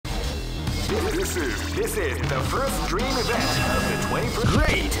This is the first dream event of the 21st.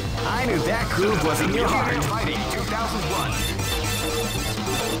 Great! I knew that groove was in your heart. Fighting 2001.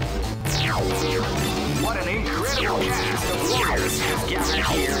 What an incredible cast of warriors has gathered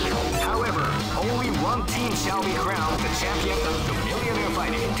here. However, only one team shall be crowned the champion of the Millionaire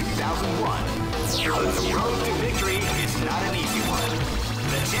Fighting 2001. But the road to victory is not an easy one.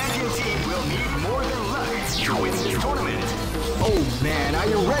 The champion team will need more than luck to win this tournament. Oh man, are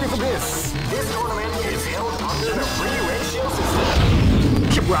you ready for this? This tournament is held under the free ratio system.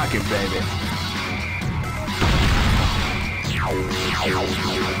 Keep rocking, baby.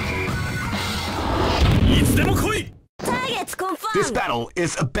 This battle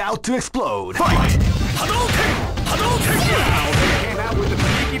is about to explode. Fight! Hadouken! Hadouken! Wow, they came out with a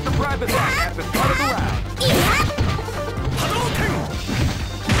sneaky surprise attack at the start of the round. Hadouken!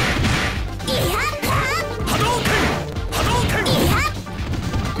 Hadouken! Hadouken!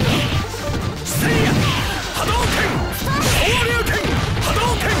 Seiya! Hadouken! Shoryuken!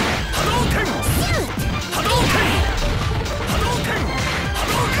 Hadouken! Hadouken! Hadouken! Hadouken! Hadouken!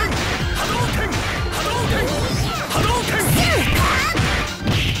 Hadouken! Hadouken! Hadouken!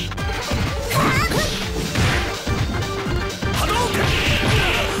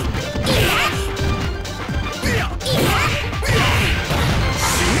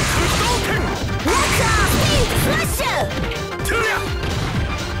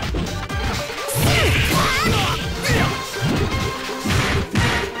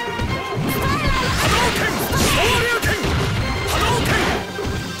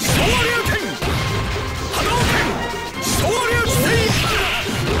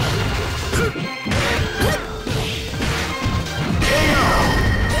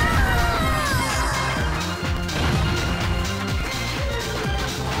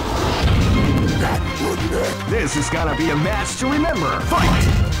 This is gonna be a match to remember. Fight!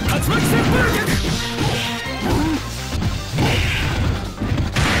 Hadouken!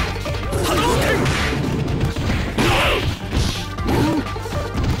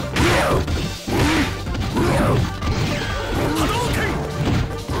 Hadouken!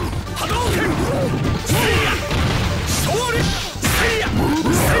 Hadouken! Seiya! Shoryuken! Seiya!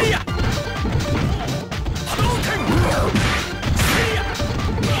 Seiya! Hadouken! Seiya!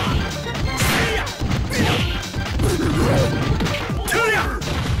 Seiya!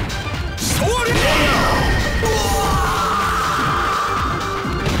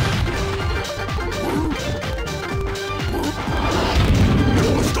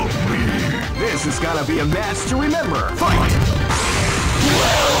 This is gonna be a match to remember. Fight!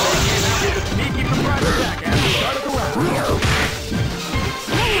 Sneaky surprise attack at the start of the round.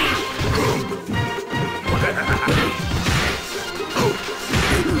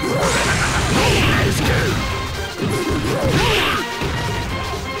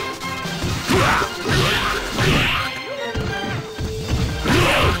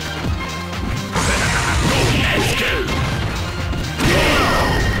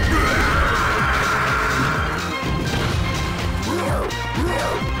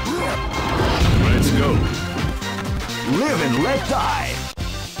 Let's go. Live and let die.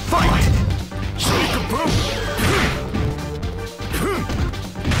 Fight! Shake a boom! Shake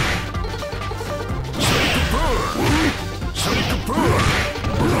a boom! Shake a boom! Shake a boom!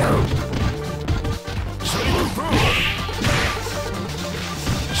 Shake a boom!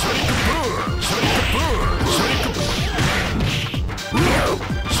 Shake a boom! Shake a boom! Shake a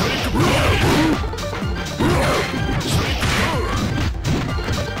boom!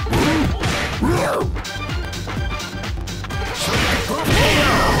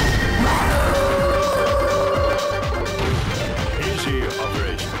 Easy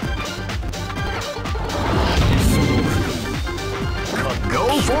operation. Go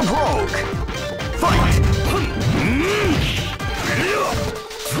for broke. Fight!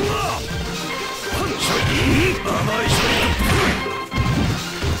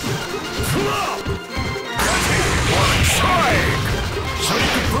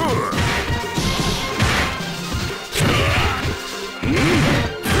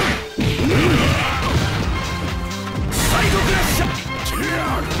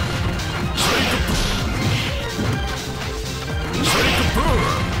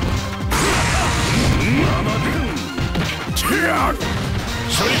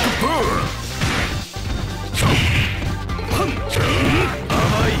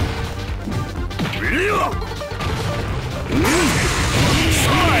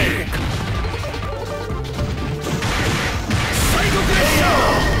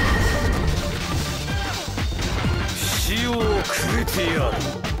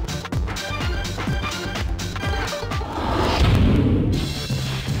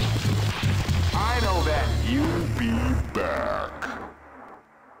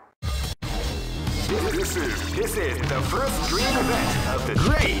 This is the first dream event of the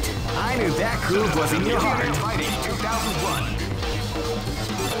Great! I knew that groove was in your heart. Fighting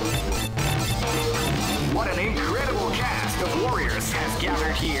 2001. What an incredible cast of warriors has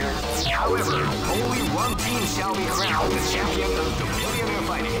gathered here. However, only one team shall be crowned the champion of the Millionaire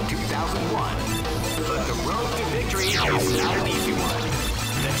Fighting 2001. But the road to victory is not an easy one.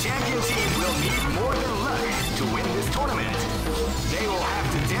 The champion team will need more than luck to win this tournament. They will have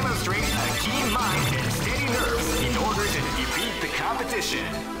to demonstrate a keen mind and steady nerves in order to defeat the competition.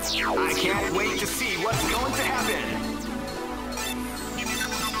 I can't wait to see what's going to happen.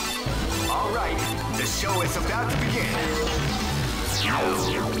 Alright, the show is about to begin.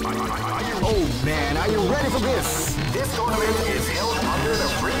 Oh man, are you ready for this? This tournament is held under the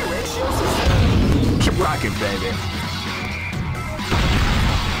free ratio system. Keep rocking, baby.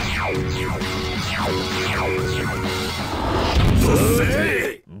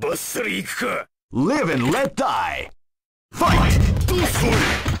 Live and let die. Fight!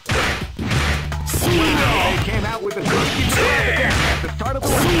 They came out with a good at the start of the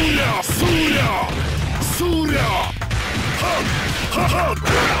round.